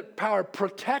infinite power,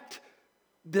 protect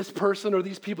this person or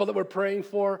these people that we're praying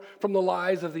for from the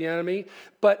lies of the enemy,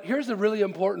 but here's a really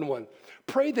important one.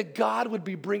 Pray that God would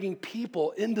be bringing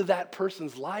people into that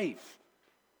person's life.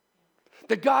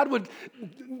 That God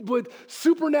would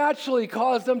supernaturally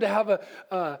cause them to have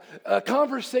a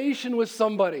conversation with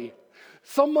somebody.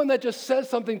 Someone that just says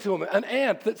something to them. An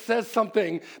aunt that says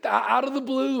something out of the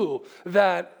blue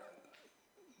that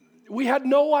we had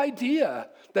no idea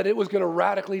that it was going to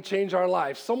radically change our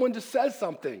life. Someone just says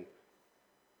something.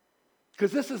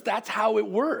 Because that's how it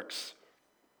works.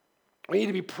 We need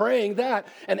to be praying that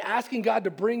and asking God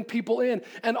to bring people in.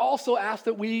 And also ask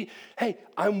that hey,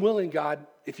 I'm willing, God,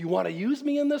 if you want to use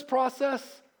me in this process,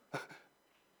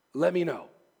 let me know.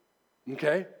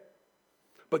 Okay?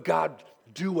 But God,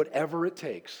 do whatever it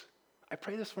takes. I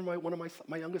pray this for one of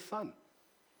my youngest son.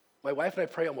 My wife and I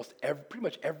pray pretty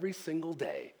much every single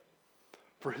day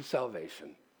for his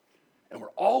salvation. And we're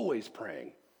always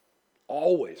praying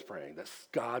that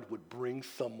God would bring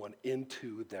someone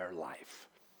into their life.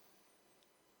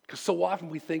 Because so often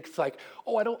we think it's like,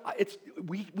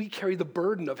 we carry the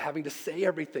burden of having to say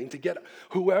everything to get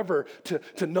whoever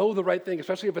to know the right thing,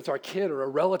 especially if it's our kid or a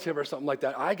relative or something like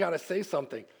that. I got to say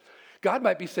something. God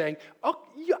might be saying, oh,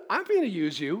 yeah, I'm going to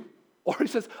use you. Or he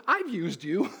says, I've used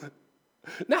you.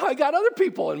 Now I got other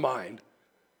people in mind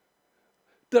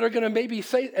that are going to maybe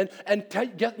say,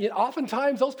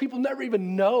 oftentimes those people never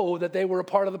even know that they were a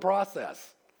part of the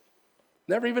process.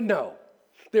 Never even know.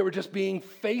 They were just being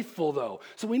faithful, though.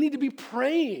 So we need to be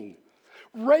praying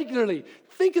regularly.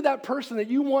 Think of that person that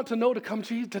you want to know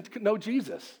to know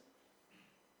Jesus.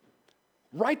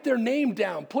 Write their name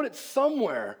down. Put it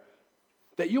somewhere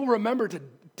that you'll remember to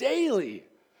daily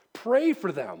pray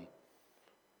for them.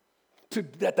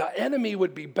 That the enemy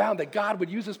would be bound, that God would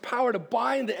use his power to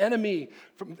bind the enemy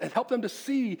and help them to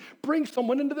see, bring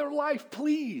someone into their life,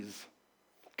 please.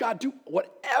 God, do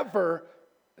whatever.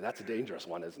 And that's a dangerous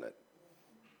one, isn't it?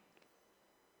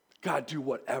 God, do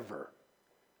whatever.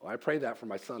 Well, I pray that for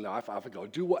my son now. I often go,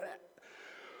 do what?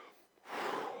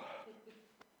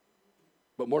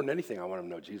 But more than anything, I want him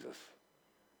to know Jesus.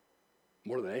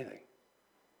 More than anything.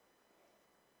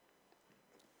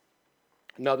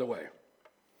 Another way.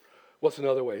 What's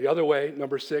another way? The other way,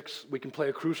 number 6, we can play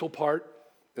a crucial part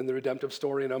in the redemptive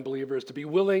story in unbelievers. To be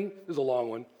willing, this is a long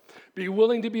one, be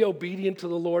willing to be obedient to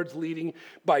the Lord's leading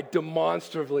by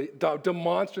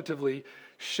demonstratively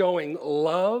showing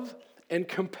love and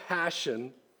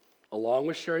compassion along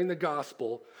with sharing the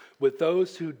gospel with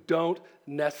those who don't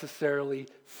necessarily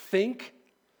think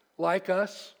like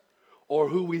us or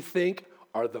who we think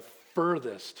are the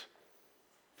furthest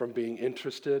from being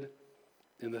interested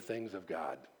in the things of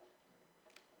God.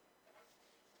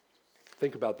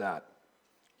 Think about that.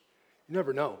 You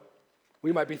never know.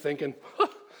 We might be thinking,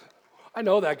 I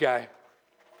know that guy.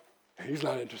 He's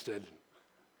not interested.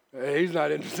 He's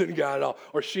not interested in God at all.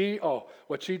 Or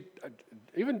what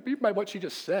she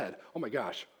just said. Oh my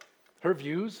gosh. Her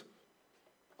views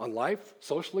on life,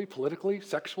 socially, politically,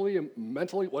 sexually, and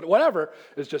mentally, whatever,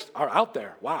 are out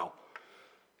there. Wow.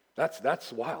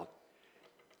 That's wild.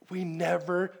 We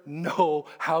never know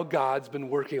how God's been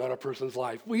working on a person's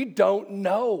life. We don't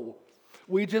know.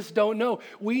 We just don't know.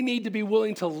 We need to be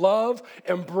willing to love,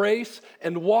 embrace,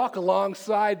 and walk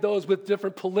alongside those with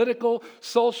different political,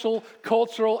 social,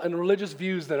 cultural, and religious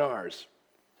views than ours.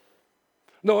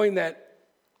 Knowing that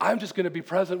I'm just going to be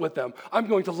present with them. I'm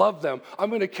going to love them. I'm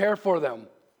going to care for them.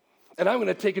 And I'm going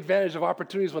to take advantage of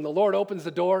opportunities when the Lord opens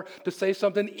the door to say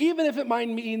something, even if it might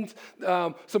mean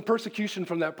some persecution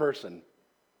from that person.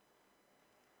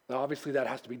 Now, obviously, that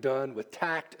has to be done with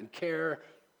tact and care.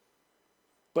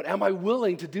 But am I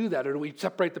willing to do that? Or do we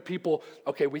separate the people?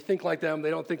 Okay, we think like them. They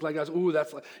don't think like us. Ooh,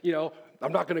 that's,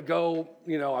 I'm not going to go,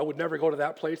 I would never go to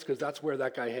that place because that's where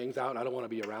that guy hangs out and I don't want to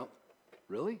be around.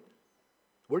 Really?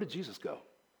 Where did Jesus go?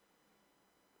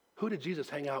 Who did Jesus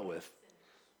hang out with?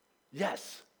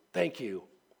 Yes, thank you.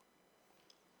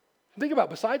 Think about,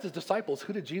 besides his disciples,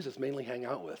 who did Jesus mainly hang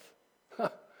out with?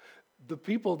 The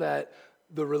people that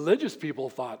the religious people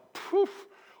thought, poof,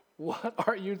 what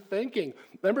are you thinking?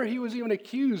 Remember, he was even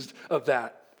accused of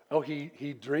that. Oh,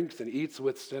 he drinks and eats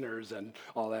with sinners and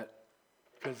all that.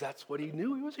 Because that's what he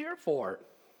knew he was here for.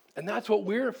 And that's what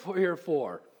we're here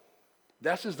for.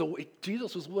 This is the way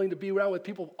Jesus was willing to be around with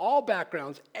people of all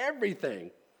backgrounds, everything.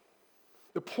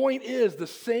 The point is, the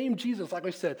same Jesus, like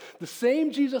I said, the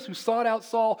same Jesus who sought out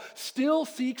Saul still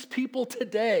seeks people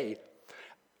today.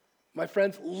 My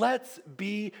friends, let's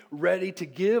be ready to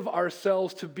give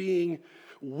ourselves to being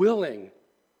willing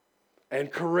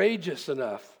and courageous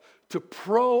enough to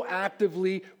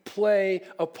proactively play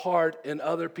a part in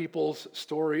other people's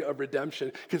story of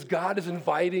redemption, because God is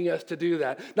inviting us to do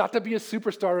that. Not to be a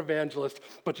superstar evangelist,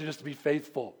 but to just be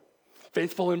faithful.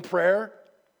 Faithful in prayer.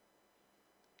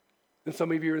 And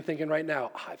some of you are thinking right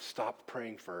now, I've stopped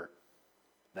praying for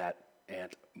that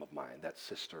aunt of mine, that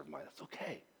sister of mine. That's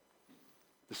okay.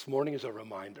 This morning is a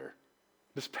reminder.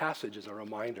 This passage is a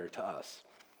reminder to us.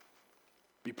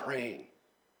 Be praying.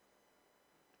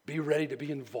 Be ready to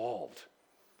be involved.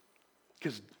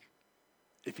 Because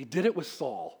if he did it with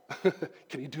Saul,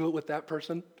 can he do it with that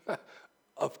person?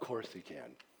 Of course he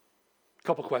can. A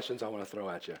couple questions I want to throw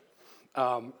at you.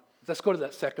 Let's go to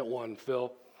that second one,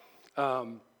 Phil.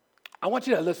 I want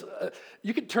you to listen.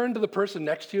 You can turn to the person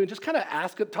next to you and just kind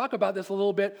of talk about this a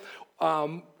little bit,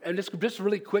 and just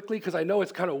really quickly, because I know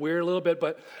it's kind of weird a little bit,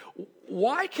 but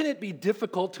why can it be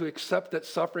difficult to accept that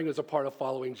suffering is a part of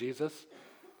following Jesus?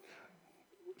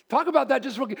 Talk about that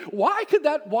just real quick.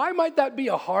 Why might that be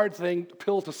a hard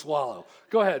pill to swallow?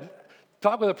 Go ahead.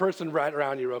 Talk with a person right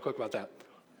around you real quick about that.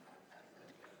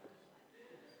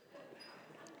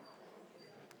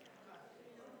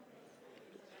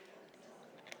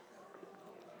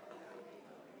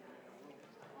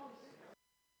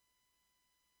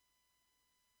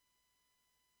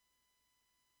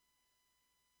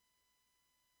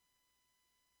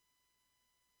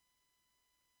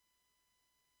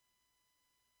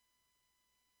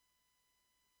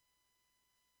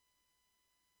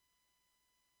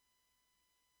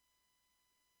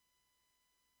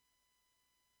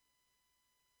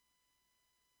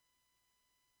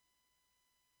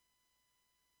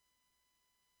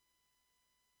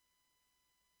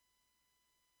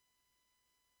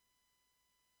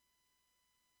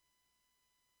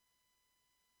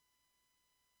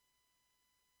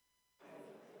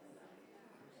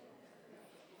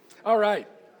 All right.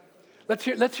 Let's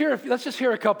just hear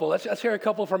a couple. Let's hear a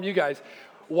couple from you guys.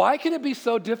 Why can it be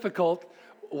so difficult?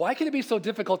 Why can it be so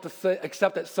difficult to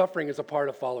accept that suffering is a part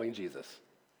of following Jesus?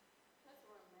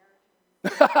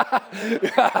 That's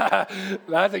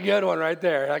a good one right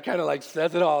there. That kind of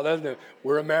says it all, doesn't it?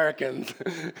 We're Americans.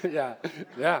 Yeah.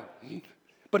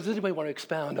 But does anybody want to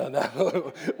expound on that?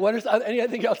 What is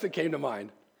anything else that came to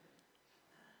mind?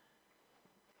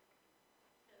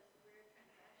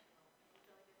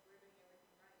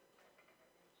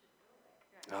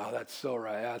 Oh, that's so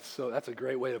right. That's a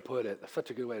great way to put it. That's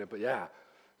such a good way to put it.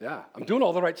 Yeah. I'm doing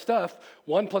all the right stuff.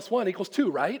 1 + 1 =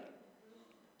 2, right?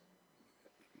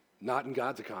 Not in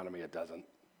God's economy, it doesn't.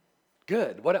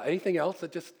 Good. What? Anything else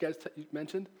that just guys you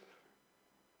mentioned?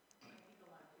 I think a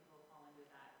lot of people fall into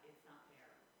that. It's not fair.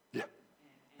 Yeah.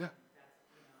 And Yeah.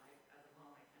 that's, as a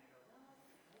mom, I kind of go, well,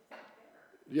 it's not fair.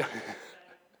 Yeah. Accept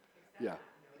Yeah. that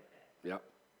and go with it. Yeah.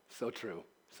 So true.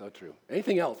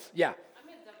 Anything else? Yeah. I'm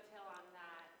going to dovetail on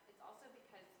that. It's also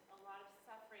because a lot of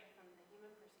suffering from the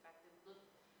human perspective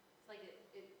it's like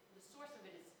the source of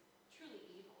it is truly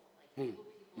evil. Like evil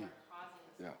people are causing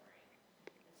the suffering.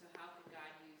 And so how can God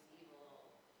use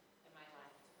evil in my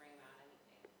life to bring about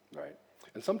anything? Right.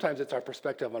 And sometimes it's our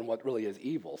perspective on what really is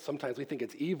evil. Sometimes we think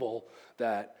it's evil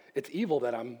that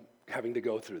I'm having to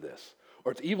go through this,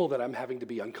 or it's evil that I'm having to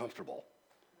be uncomfortable.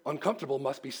 Uncomfortable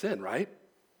must be sin, right?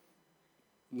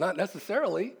 Not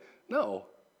necessarily, no.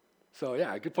 So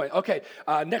yeah, good point. Okay,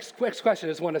 next question.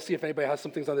 I just want to see if anybody has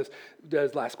some things on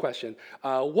this last question.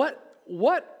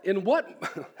 In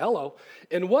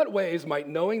what ways might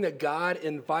knowing that God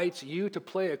invites you to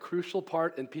play a crucial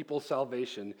part in people's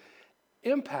salvation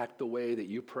impact the way that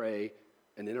you pray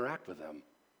and interact with them?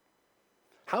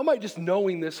 How might just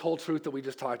knowing this whole truth that we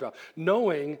just talked about,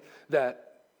 knowing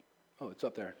that, it's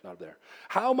up there, not up there.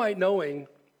 How might knowing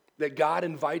that God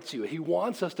invites you, he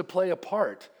wants us to play a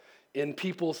part in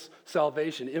people's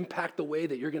salvation, impact the way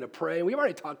that you're going to pray? And we've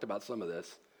already talked about some of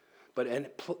this, but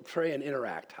pray and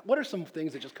interact. What are some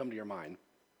things that just come to your mind?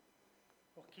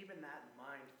 Well, keeping that in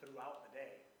mind throughout the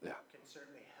day can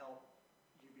certainly help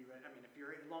you be ready. I mean, as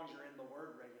long as you're in the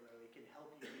Word regularly, it can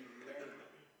help you be ready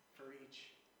for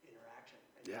each interaction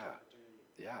and each opportunity.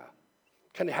 Yeah.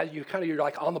 You're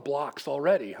like on the blocks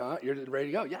already, huh? You're ready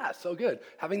to go. Yeah, so good.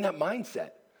 Having that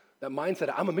mindset,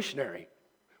 I'm a missionary.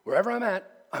 Wherever I'm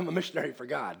at, I'm a missionary for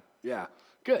God. Yeah,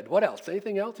 good. What else?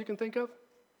 Anything else you can think of?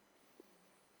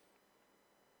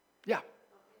 Yeah. It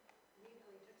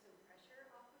immediately took some pressure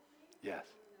off of me. Yes.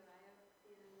 Something that I have been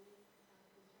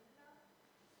concerned about,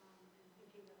 and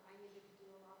thinking that I needed to do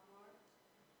a lot more.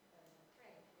 But as I pray,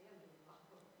 I am doing a lot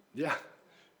more. Yeah.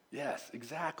 Yes,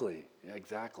 exactly. Yeah,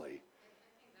 exactly. I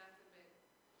think that's a big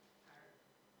part.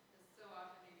 Because so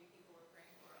often maybe people we're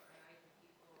praying for are not even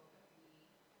people that we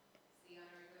see on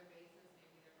a regular basis.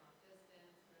 Maybe they're long distance.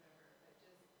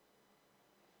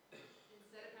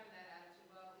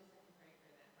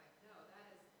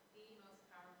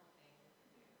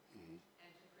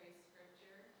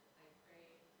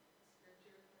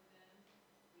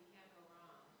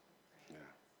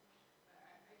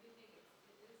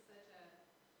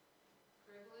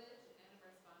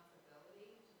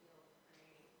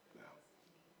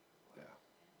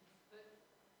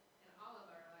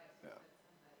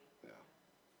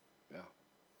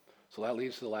 So that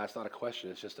leads to the last, not a question,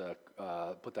 it's just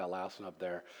put that last one up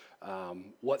there.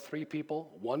 What 3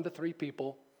 people, 1 to 3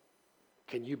 people,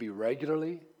 can you be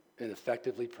regularly and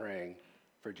effectively praying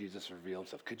for Jesus to reveal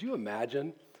himself? Could you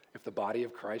imagine if the body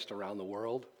of Christ around the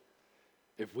world,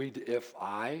 if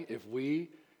we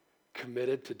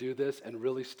committed to do this and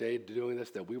really stayed doing this,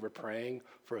 that we were praying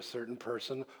for a certain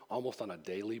person almost on a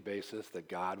daily basis, that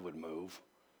God would move?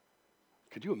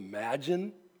 Could you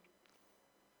imagine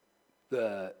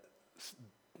the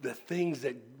things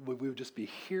that we would just be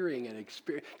hearing and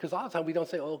experiencing? Because a lot of times we don't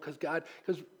say,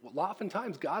 because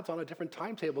oftentimes God's on a different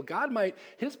timetable.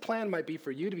 His plan might be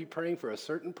for you to be praying for a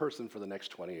certain person for the next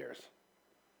 20 years.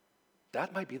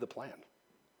 That might be the plan.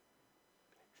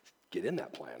 Get in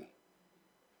that plan.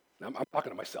 Now, I'm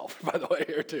talking to myself, by the way,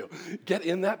 here too. Get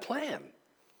in that plan.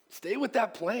 Stay with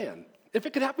that plan. If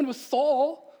it could happen with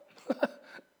Saul,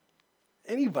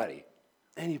 anybody.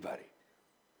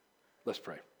 Let's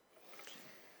pray.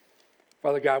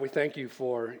 Father God, we thank you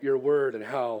for your word and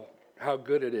how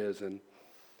good it is and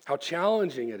how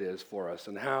challenging it is for us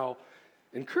and how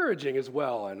encouraging as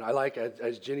well. And I like,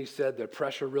 as Jenny said, the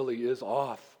pressure really is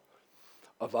off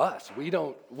of us. We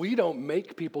don't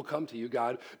make people come to you,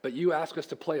 God, but you ask us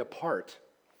to play a part.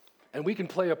 And we can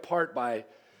play a part by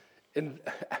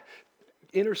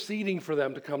interceding for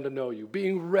them to come to know you,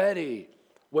 being ready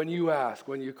when you ask,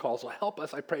 when you call. So help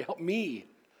us, I pray, help me,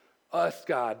 us,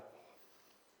 God,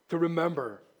 to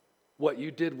remember what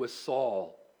you did with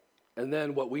Saul, and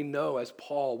then what we know as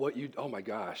Paul, oh my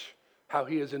gosh, how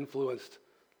he has influenced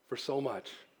for so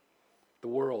much the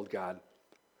world, God.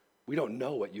 We don't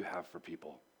know what you have for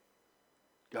people.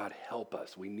 God, help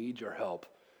us. We need your help.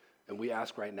 And we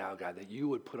ask right now, God, that you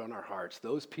would put on our hearts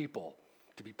those people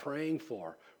to be praying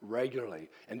for regularly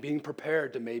and being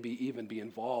prepared to maybe even be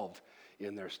involved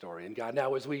in their story. And God,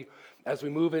 now as we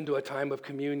move into a time of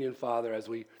communion, Father, as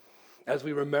we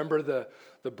remember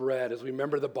the bread, as we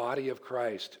remember the body of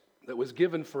Christ that was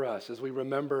given for us, as we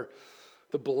remember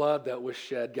the blood that was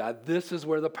shed, God, this is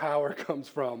where the power comes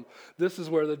from. This is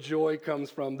where the joy comes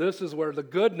from. This is where the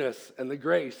goodness and the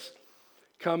grace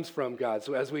comes from, God.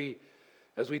 So as we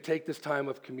take this time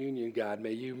of communion, God,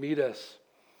 may you meet us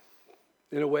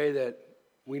in a way that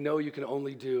we know you can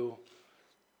only do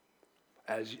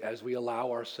as we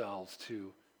allow ourselves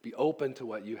to be open to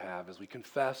what you have, as we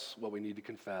confess what we need to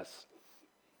confess,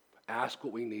 ask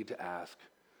what we need to ask,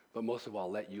 but most of all,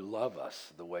 let you love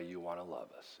us the way you want to love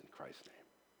us. In Christ's name.